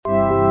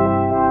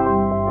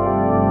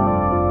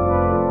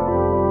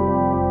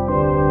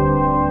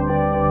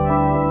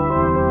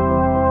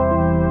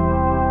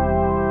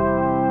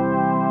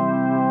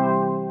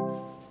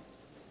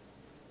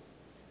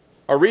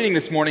reading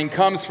this morning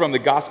comes from the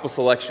Gospel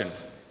selection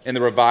in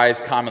the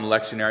Revised Common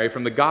Lectionary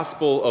from the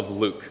Gospel of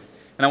Luke.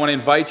 And I want to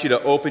invite you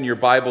to open your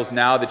Bibles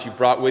now that you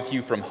brought with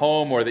you from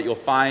home or that you'll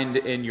find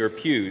in your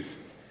pews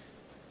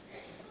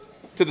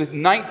to the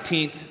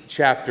 19th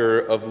chapter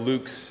of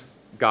Luke's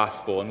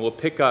Gospel, and we'll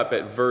pick up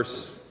at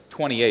verse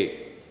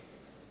 28.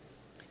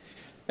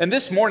 And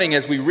this morning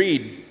as we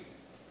read,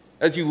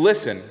 as you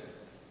listen,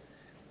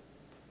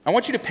 I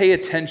want you to pay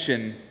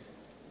attention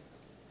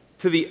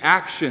to the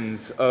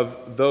actions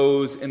of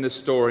those in the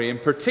story, in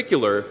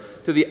particular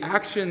to the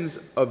actions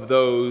of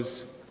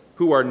those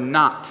who are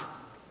not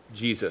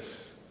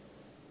Jesus.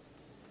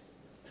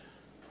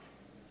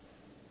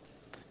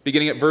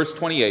 Beginning at verse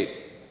 28.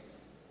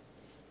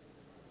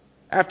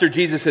 After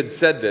Jesus had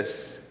said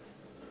this,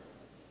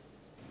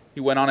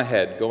 he went on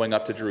ahead, going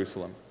up to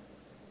Jerusalem.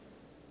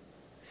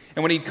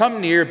 And when he'd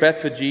come near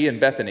Bethphage and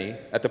Bethany,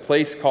 at the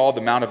place called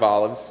the Mount of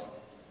Olives,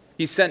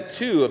 he sent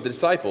two of the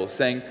disciples,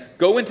 saying,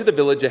 "Go into the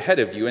village ahead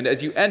of you, and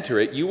as you enter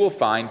it, you will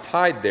find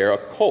tied there a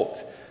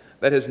colt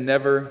that has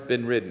never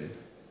been ridden.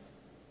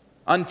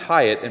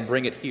 Untie it and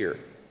bring it here.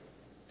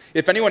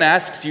 If anyone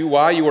asks you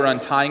why you are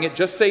untying it,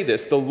 just say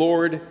this: the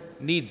Lord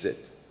needs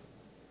it."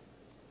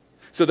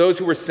 So those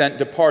who were sent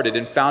departed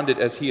and found it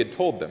as he had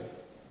told them.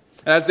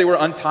 And as they were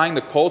untying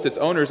the colt, its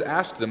owners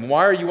asked them,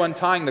 "Why are you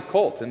untying the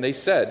colt?" And they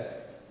said,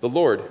 "The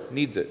Lord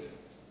needs it."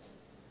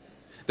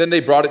 Then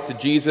they brought it to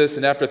Jesus,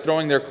 and after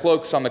throwing their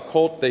cloaks on the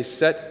colt, they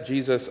set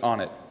Jesus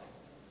on it.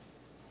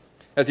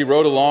 As he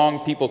rode along,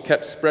 people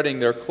kept spreading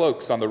their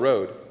cloaks on the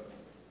road.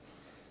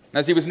 And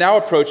as he was now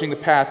approaching the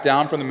path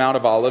down from the Mount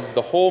of Olives,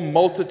 the whole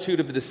multitude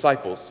of the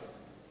disciples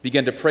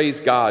began to praise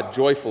God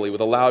joyfully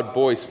with a loud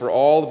voice for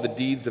all of the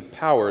deeds of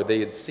power they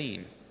had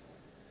seen,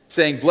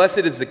 saying,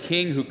 "Blessed is the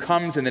King who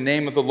comes in the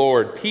name of the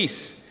Lord,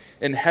 peace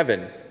in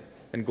heaven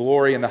and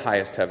glory in the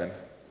highest heaven."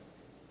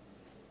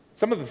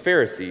 Some of the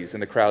Pharisees in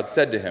the crowd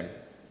said to him,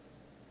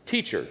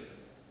 "Teacher,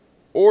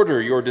 order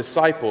your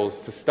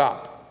disciples to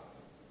stop."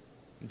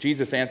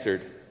 Jesus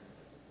answered,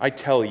 "I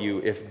tell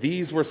you, if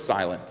these were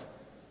silent,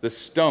 the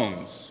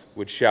stones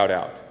would shout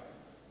out."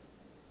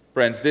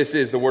 Friends, this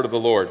is the word of the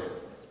Lord.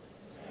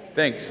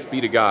 Thanks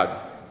be to God.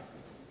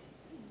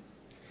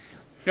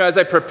 You know, as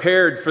I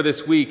prepared for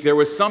this week, there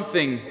was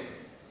something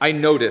I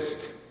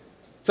noticed,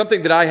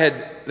 something that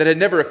had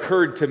never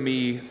occurred to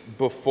me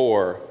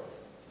before,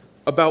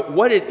 about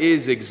what it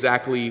is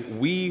exactly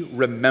we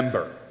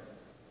remember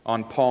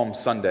on Palm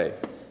Sunday.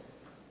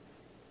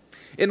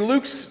 In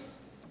Luke's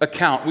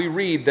account, we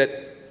read that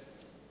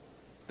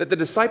the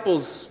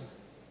disciples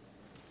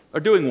are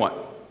doing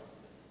what?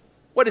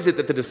 What is it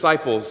that the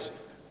disciples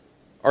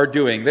are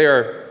doing? They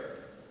are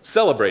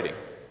celebrating,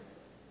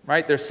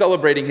 right? They're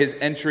celebrating his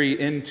entry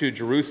into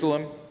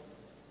Jerusalem.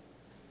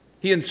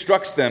 He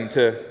instructs them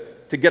to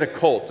get a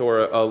colt or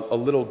a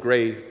little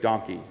gray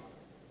donkey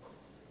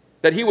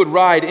that he would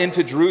ride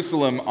into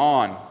Jerusalem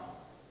on.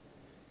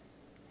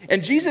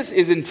 And Jesus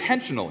is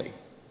intentionally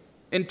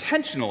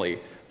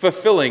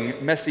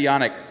fulfilling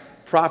messianic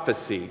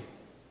prophecy.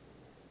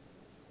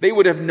 They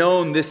would have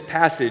known this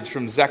passage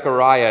from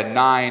Zechariah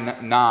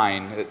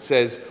 9:9 that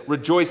says,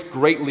 "Rejoice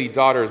greatly,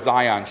 daughter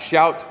Zion.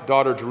 Shout,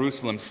 daughter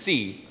Jerusalem.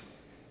 See,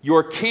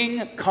 your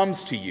king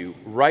comes to you,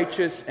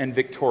 righteous and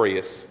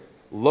victorious,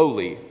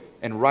 lowly,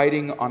 and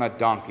riding on a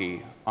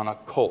donkey, on a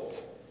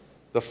colt,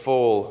 the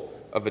foal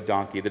of a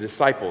donkey." The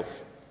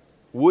disciples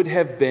would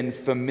have been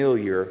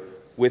familiar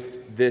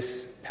with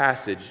this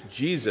passage.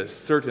 Jesus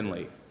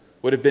certainly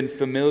would have been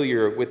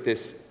familiar with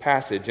this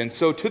passage. And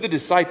so to the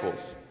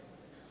disciples,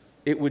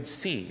 it would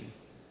seem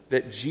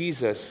that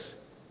Jesus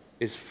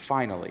is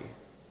finally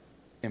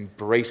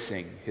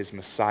embracing his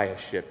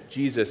messiahship.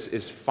 Jesus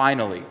is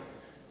finally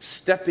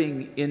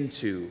stepping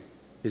into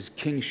his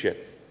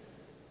kingship.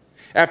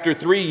 After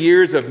 3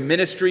 years of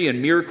ministry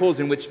and miracles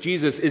in which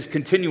Jesus is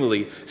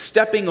continually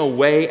stepping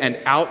away and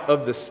out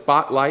of the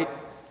spotlight,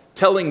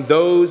 telling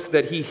those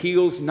that he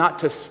heals not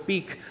to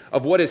speak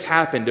of what has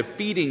happened, of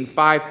feeding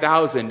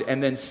 5,000,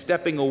 and then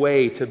stepping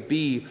away to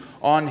be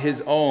on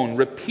his own,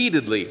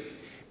 repeatedly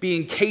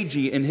being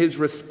cagey in his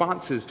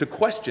responses to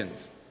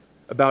questions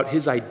about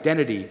his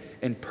identity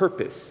and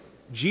purpose,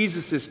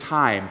 Jesus'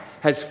 time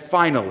has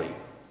finally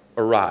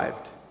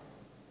arrived.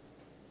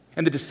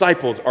 And the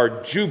disciples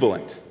are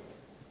jubilant.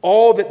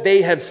 All that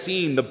they have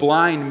seen, the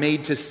blind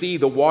made to see,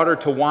 the water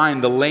to wine,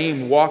 the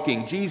lame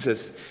walking,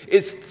 Jesus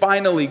is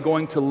finally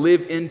going to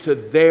live into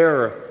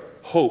their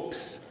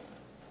hopes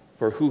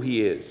for who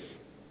he is.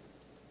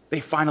 They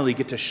finally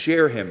get to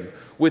share him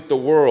with the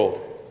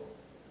world.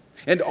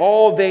 And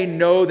all they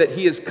know that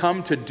he has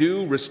come to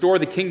do, restore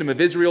the kingdom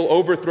of Israel,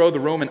 overthrow the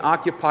Roman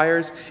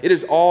occupiers, it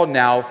is all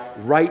now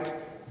right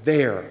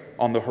there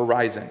on the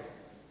horizon.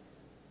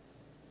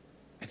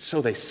 And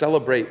so they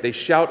celebrate, they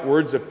shout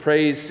words of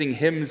praise, sing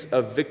hymns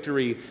of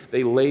victory,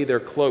 they lay their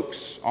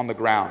cloaks on the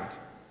ground.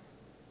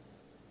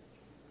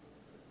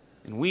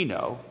 And we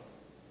know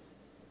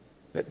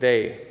that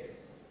they,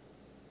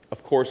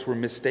 of course, were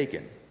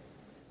mistaken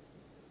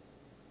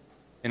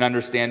in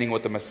understanding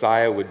what the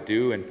Messiah would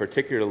do, and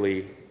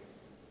particularly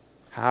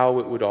how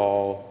it would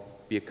all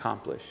be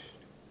accomplished.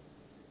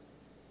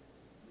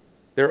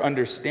 Their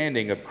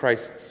understanding of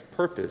Christ's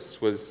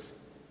purpose was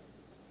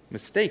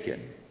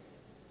mistaken.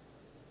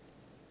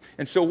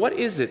 And so, what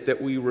is it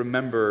that we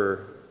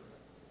remember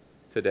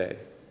today?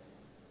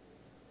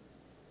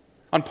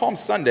 On Palm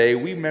Sunday,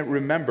 we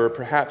remember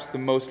perhaps the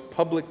most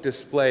public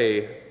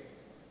display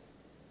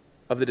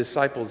of the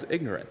disciples'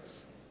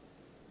 ignorance.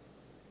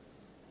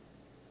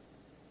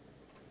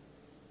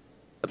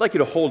 I'd like you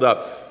to hold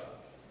up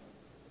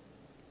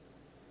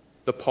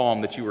the palm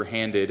that you were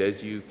handed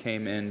as you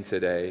came in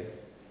today.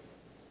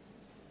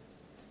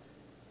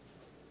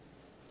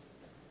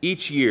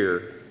 Each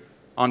year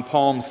on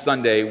Palm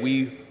Sunday,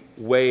 we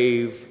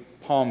wave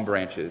palm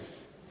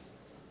branches,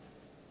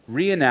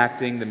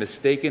 reenacting the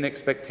mistaken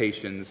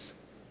expectations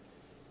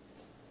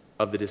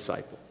of the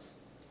disciples.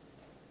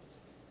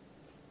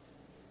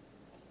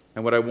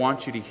 And what I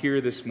want you to hear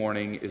this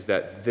morning is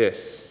that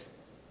this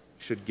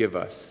should give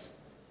us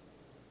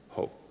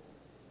hope.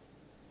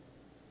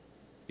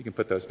 You can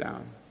put those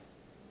down.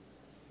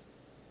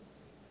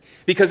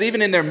 Because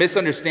even in their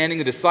misunderstanding,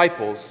 the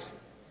disciples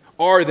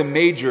are the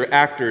major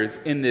actors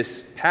in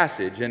this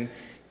passage. And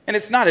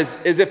it's not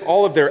as if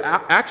all of their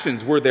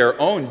actions were their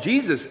own.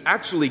 Jesus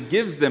actually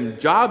gives them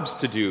jobs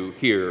to do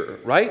here,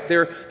 right?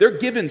 They're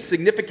given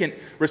significant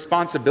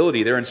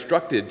responsibility. They're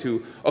instructed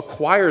to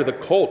acquire the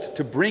colt,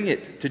 to bring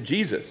it to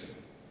Jesus.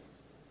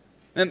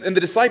 And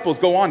the disciples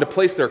go on to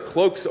place their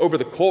cloaks over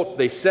the colt.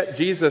 They set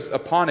Jesus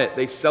upon it.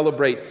 They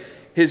celebrate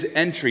his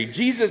entry.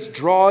 Jesus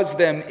draws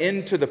them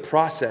into the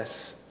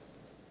process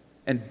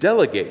and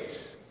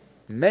delegates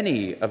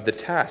many of the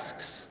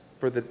tasks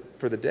for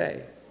the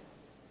day.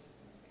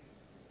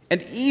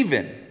 And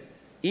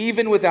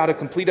even without a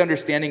complete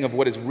understanding of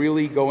what is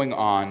really going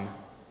on,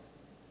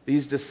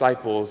 these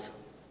disciples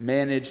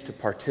manage to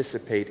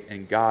participate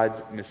in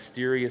God's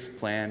mysterious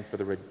plan for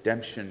the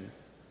redemption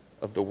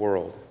of the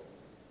world.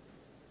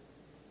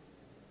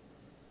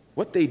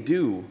 What they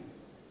do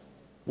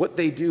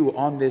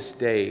on this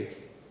day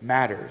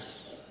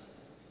matters.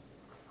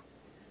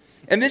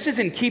 And this is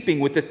in keeping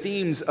with the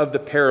themes of the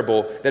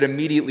parable that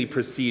immediately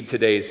precede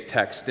today's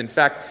text. In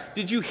fact,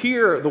 did you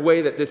hear the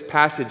way that this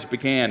passage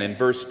began in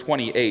verse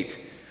 28?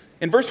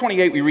 In verse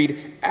 28, we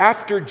read,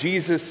 "After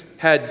Jesus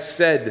had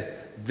said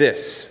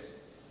this."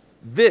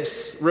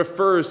 This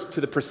refers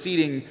to the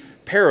preceding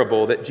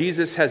parable that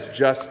Jesus has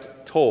just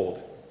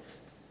told.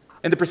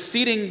 In the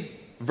preceding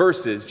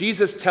verses,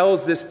 Jesus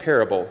tells this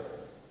parable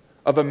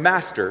of a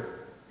master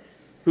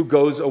who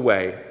goes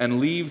away and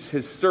leaves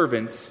his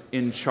servants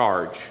in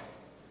charge.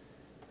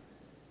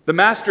 The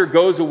master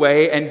goes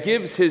away and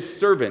gives his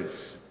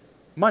servants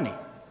money.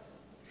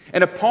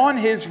 And upon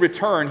his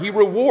return, he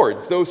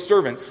rewards those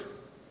servants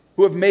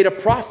who have made a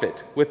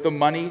profit with the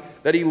money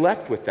that he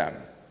left with them.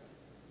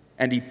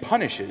 And he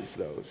punishes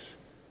those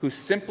who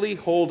simply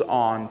hold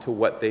on to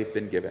what they've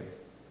been given.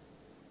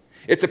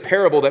 It's a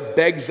parable that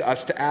begs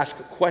us to ask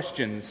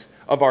questions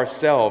of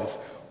ourselves.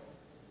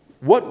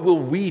 What will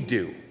we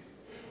do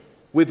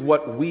with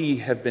what we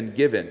have been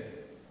given?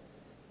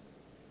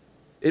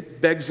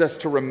 It begs us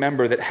to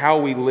remember that how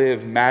we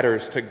live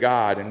matters to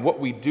God, and what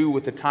we do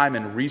with the time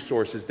and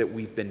resources that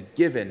we've been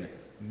given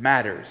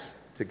matters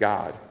to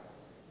God.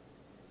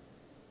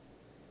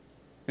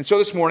 And so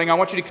this morning, I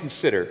want you to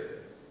consider,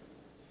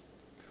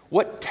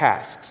 what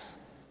tasks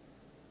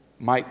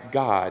might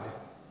God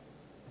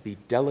be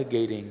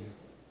delegating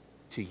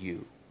to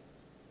you?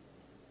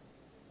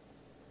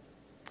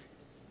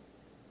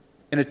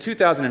 In a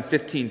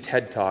 2015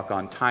 TED Talk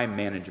on time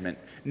management,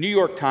 New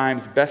York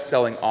Times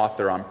best-selling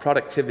author on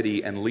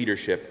productivity and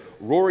leadership,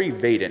 Rory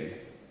Vaden,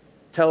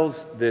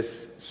 tells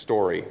this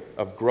story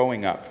of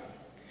growing up.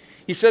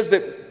 He says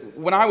that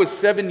when he was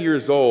 7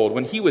 years old,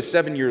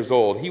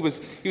 he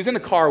was in the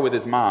car with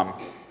his mom,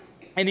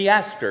 and he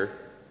asked her,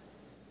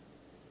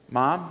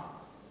 "Mom,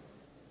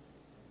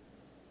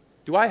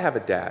 do I have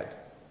a dad?"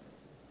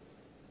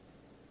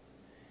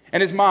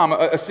 And his mom,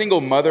 a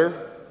single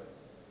mother,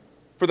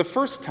 for the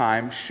first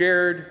time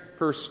shared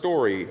her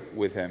story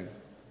with him.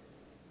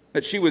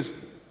 That she was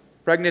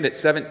pregnant at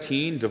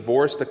 17,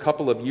 divorced a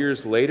couple of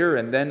years later,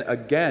 and then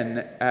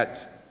again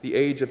at the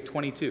age of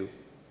 22.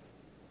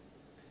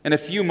 And a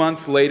few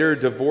months later,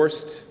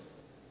 divorced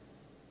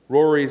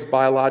Rory's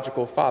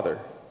biological father,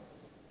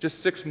 just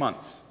 6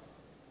 months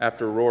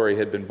after Rory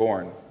had been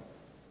born.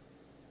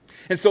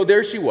 And so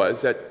there she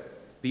was at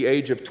the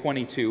age of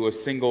 22, a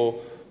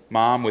single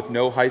mom with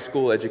no high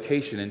school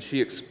education, and she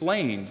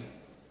explained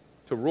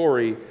to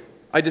Rory,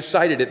 "I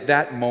decided at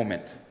that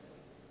moment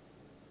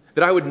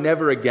that I would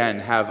never again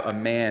have a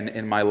man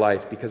in my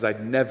life because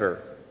I'd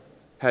never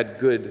had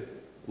good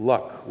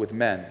luck with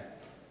men.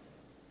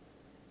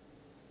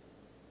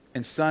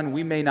 And son,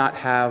 we may not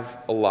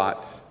have a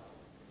lot,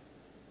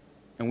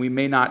 and we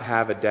may not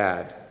have a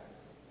dad,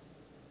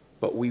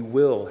 but we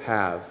will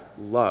have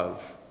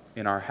love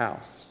in our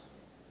house."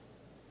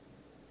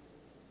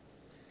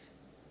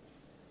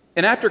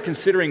 And after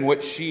considering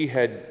what she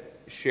had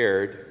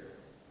shared,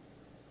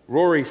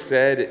 Rory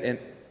said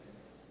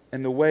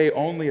in the way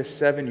only a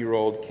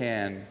 7-year-old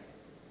can.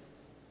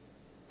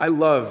 I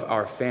love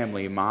our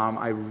family, Mom.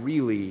 I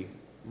really,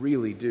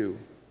 really do.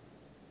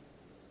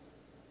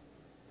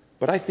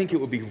 But I think it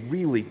would be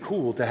really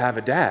cool to have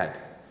a dad.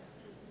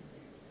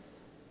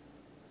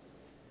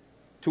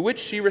 To which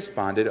she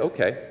responded,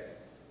 okay.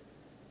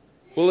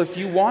 Well, if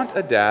you want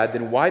a dad,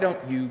 then why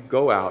don't you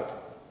go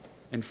out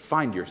and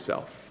find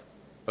yourself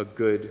a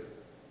good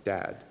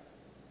dad?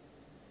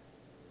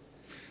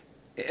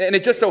 And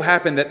it just so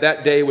happened that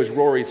that day was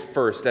Rory's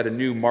first at a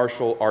new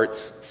martial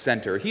arts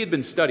center. He had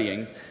been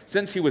studying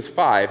since he was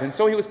 5, and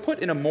so he was put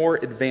in a more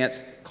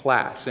advanced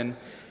class. And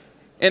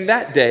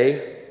that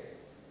day,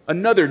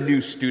 another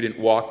new student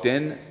walked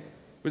in. It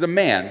was a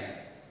man,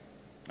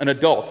 an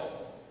adult.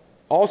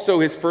 Also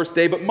his first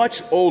day, but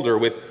much older,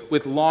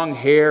 with long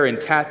hair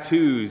and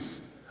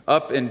tattoos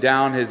up and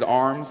down his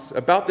arms.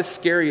 About the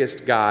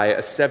scariest guy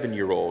a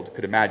 7-year-old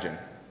could imagine.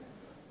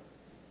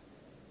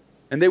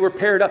 And they were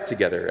paired up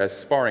together as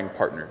sparring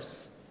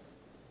partners.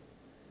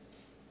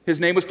 His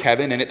name was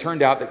Kevin, and it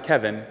turned out that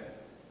Kevin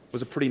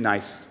was a pretty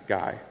nice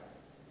guy.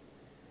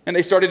 And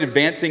they started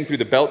advancing through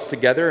the belts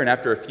together, and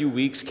after a few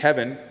weeks,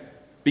 Kevin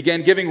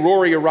began giving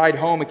Rory a ride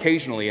home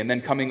occasionally and then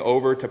coming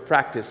over to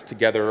practice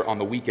together on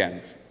the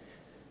weekends.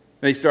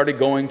 They started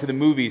going to the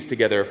movies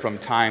together from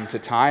time to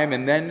time,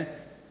 and then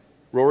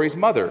Rory's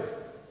mother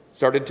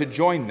started to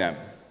join them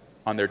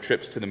on their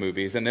trips to the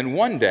movies. And then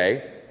one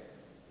day,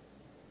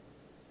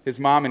 his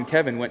mom and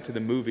Kevin went to the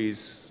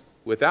movies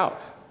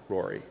without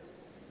Rory.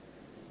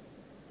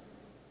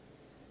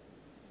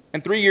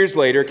 And 3 years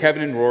later,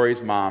 Kevin and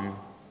Rory's mom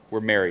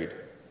were married.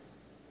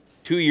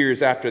 2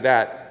 years after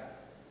that,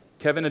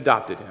 Kevin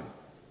adopted him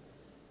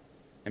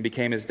and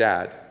became his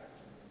dad.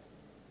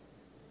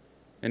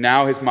 And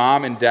now his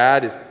mom and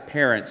dad, his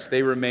parents,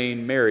 they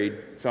remain married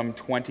some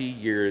 20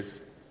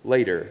 years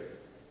later.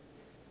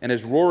 And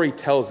as Rory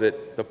tells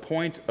it, the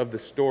point of the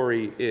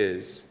story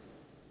is,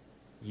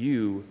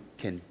 you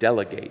can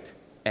delegate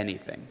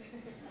anything.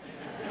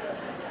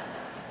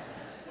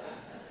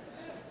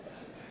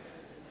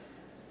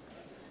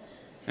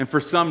 And for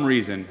some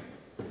reason,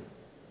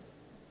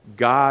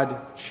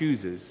 God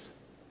chooses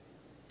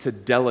to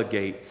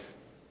delegate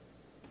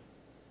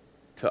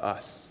to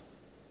us,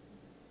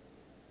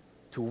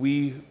 to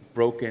we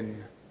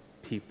broken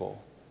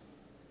people.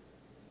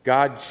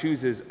 God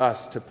chooses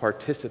us to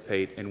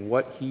participate in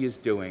what He is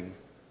doing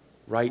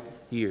right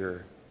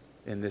here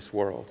in this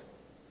world.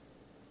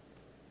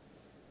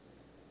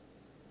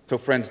 So,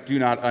 friends, do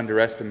not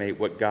underestimate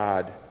what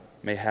God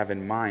may have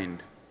in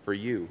mind for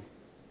you.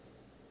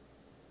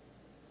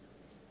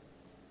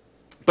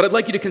 But I'd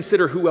like you to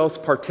consider who else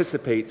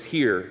participates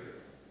here.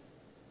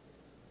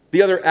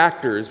 The other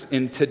actors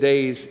in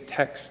today's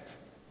text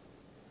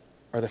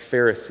are the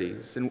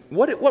Pharisees. And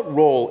what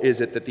role is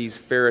it that these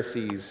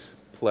Pharisees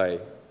play?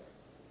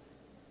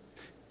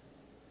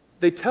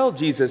 They tell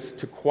Jesus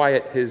to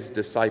quiet his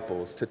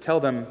disciples, to tell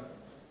them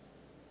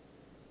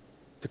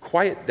to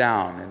quiet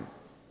down.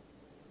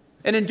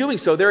 And in doing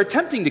so, they're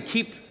attempting to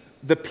keep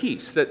the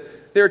peace,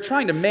 that they're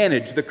trying to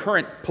manage the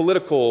current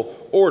political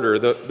order.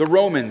 The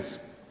Romans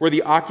were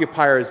the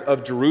occupiers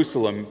of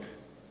Jerusalem,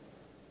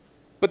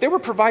 but they were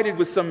provided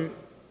with some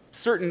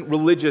certain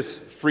religious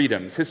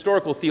freedoms.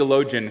 Historical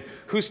theologian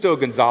Justo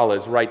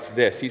Gonzalez writes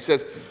this. He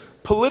says,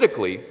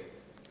 politically,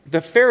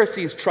 the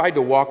Pharisees tried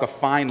to walk a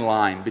fine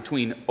line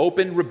between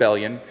open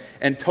rebellion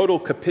and total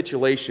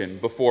capitulation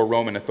before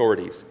Roman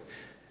authorities.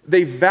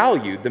 They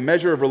valued the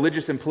measure of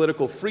religious and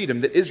political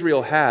freedom that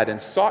Israel had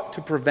and sought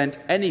to prevent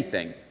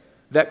anything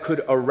that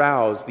could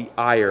arouse the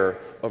ire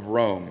of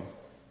Rome.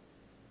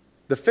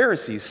 The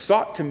Pharisees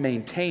sought to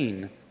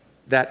maintain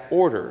that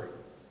order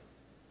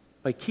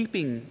by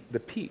keeping the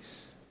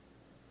peace.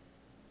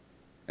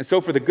 And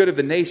so for the good of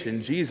the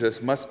nation,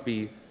 Jesus must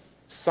be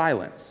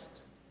silenced.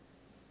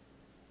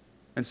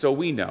 And so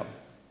we know,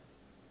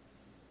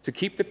 to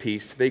keep the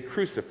peace, they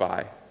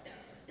crucify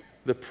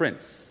the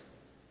Prince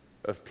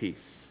of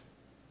Peace.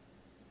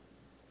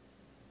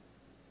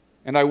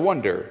 And I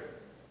wonder,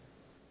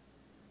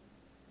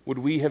 would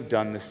we have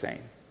done the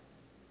same?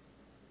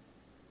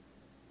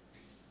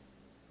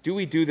 Do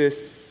we do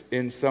this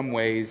in some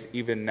ways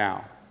even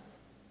now?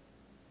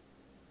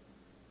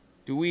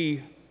 Do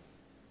we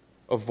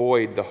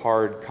avoid the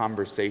hard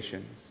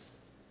conversations,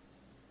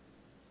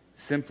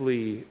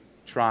 simply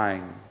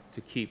trying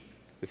to keep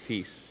the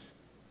peace?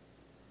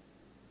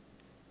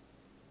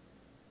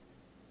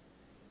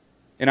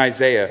 In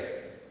Isaiah,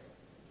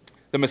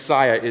 the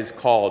Messiah is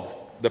called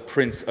the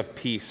Prince of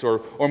Peace,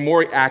 or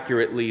more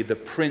accurately, the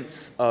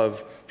Prince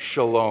of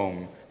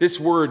Shalom. This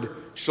word,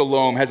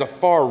 shalom, has a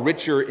far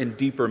richer and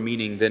deeper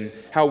meaning than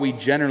how we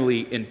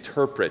generally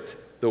interpret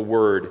the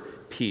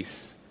word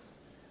peace.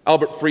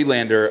 Albert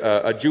Friedlander,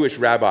 a Jewish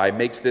rabbi,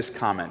 makes this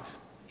comment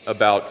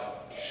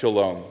about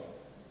shalom.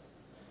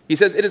 He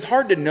says, "It is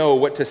hard to know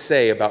what to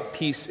say about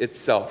peace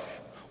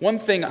itself. One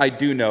thing I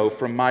do know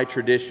from my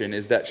tradition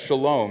is that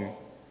shalom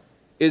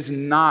is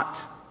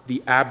not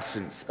the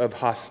absence of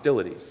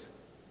hostilities.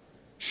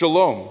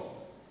 Shalom,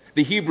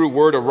 The Hebrew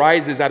word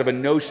arises out of a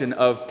notion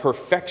of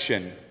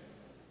perfection.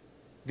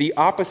 The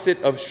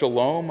opposite of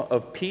shalom,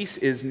 of peace,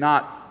 is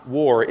not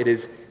war, it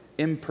is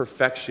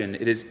imperfection,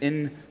 it is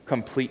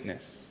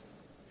incompleteness.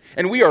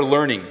 And we are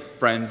learning,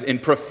 friends, in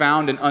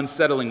profound and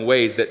unsettling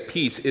ways that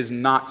peace is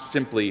not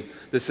simply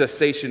the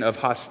cessation of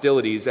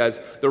hostilities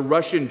as the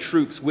Russian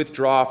troops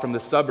withdraw from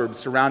the suburbs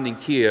surrounding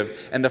Kiev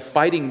and the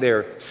fighting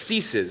there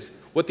ceases.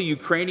 What the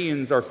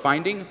Ukrainians are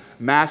finding,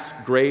 mass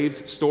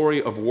graves,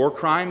 story of war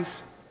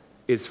crimes,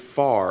 is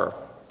far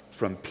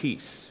from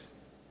peace.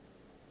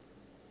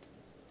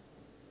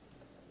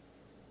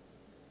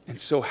 And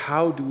so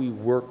how do we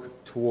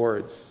work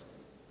towards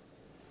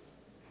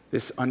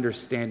this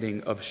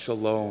understanding of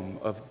shalom,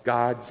 of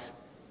God's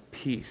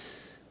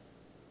peace?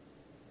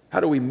 How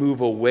do we move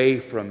away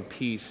from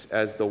peace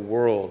as the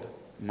world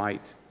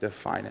might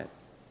define it?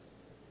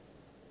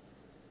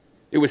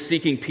 It was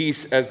seeking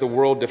peace as the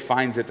world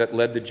defines it that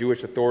led the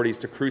Jewish authorities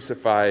to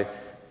crucify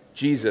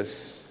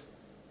Jesus.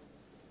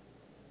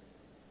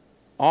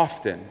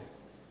 Often,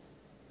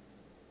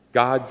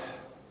 God's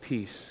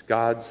peace,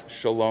 God's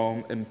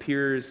shalom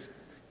appears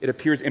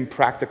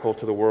impractical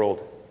to the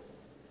world.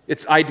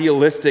 It's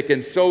idealistic,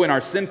 and so in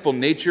our sinful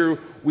nature,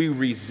 we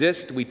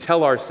resist, we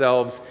tell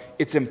ourselves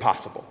it's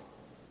impossible.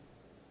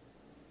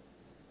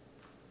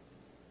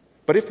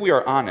 But if we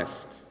are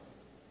honest,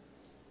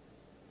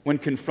 when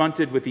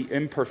confronted with the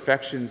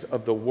imperfections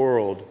of the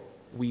world,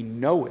 we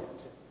know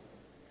it.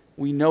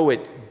 We know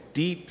it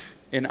deep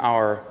in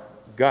our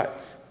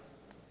gut.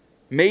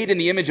 Made in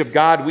the image of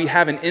God, we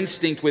have an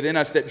instinct within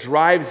us that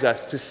drives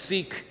us to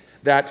seek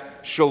that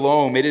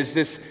shalom. It is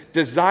this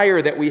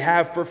desire that we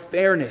have for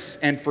fairness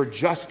and for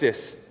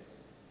justice.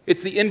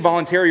 It's the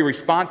involuntary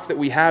response that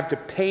we have to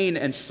pain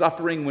and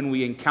suffering when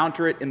we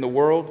encounter it in the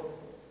world.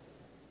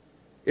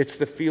 It's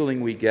the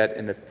feeling we get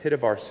in the pit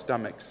of our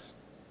stomachs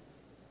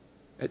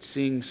at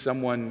seeing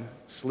someone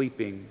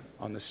sleeping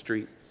on the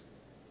streets.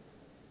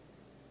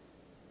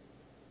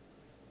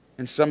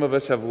 And some of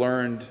us have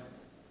learned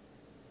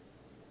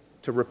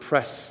to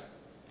repress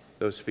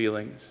those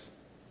feelings,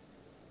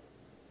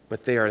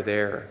 but they are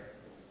there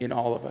in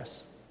all of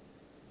us.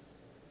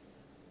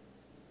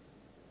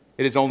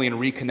 It is only in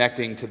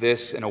reconnecting to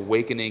this and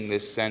awakening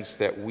this sense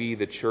that we,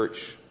 the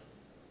church,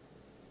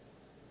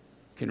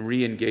 can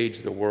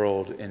re-engage the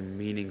world in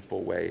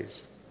meaningful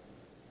ways.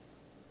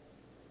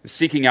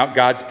 Seeking out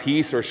God's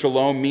peace or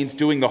shalom means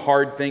doing the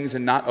hard things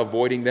and not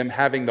avoiding them,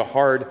 having the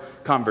hard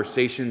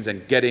conversations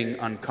and getting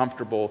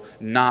uncomfortable,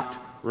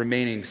 not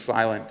remaining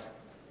silent.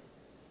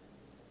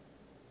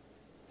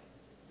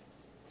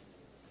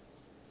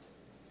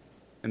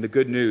 And the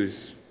good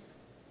news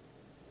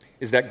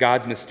is that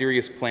God's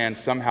mysterious plan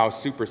somehow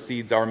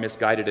supersedes our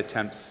misguided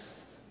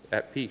attempts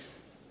at peace.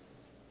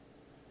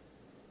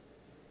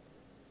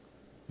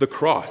 The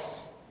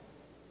cross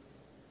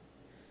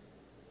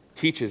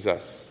teaches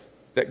us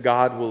that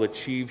God will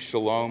achieve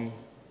shalom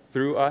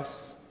through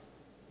us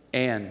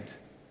and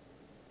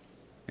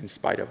in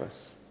spite of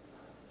us.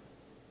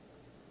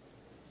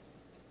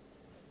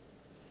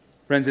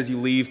 Friends, as you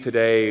leave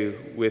today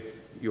with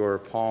your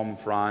palm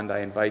frond, I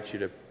invite you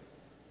to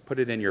put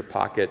it in your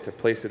pocket, to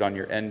place it on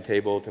your end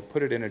table, to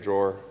put it in a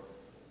drawer.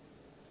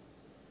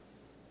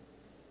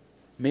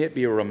 May it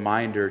be a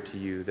reminder to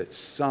you that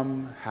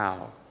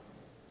somehow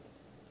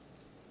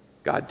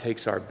God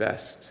takes our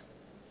best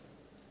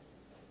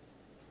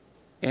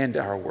and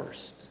our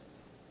worst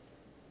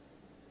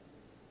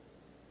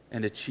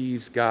and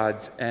achieves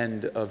God's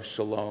end of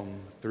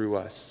shalom through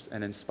us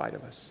and in spite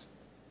of us.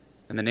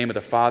 In the name of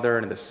the Father,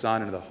 and of the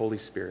Son, and of the Holy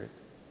Spirit.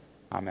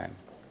 Amen.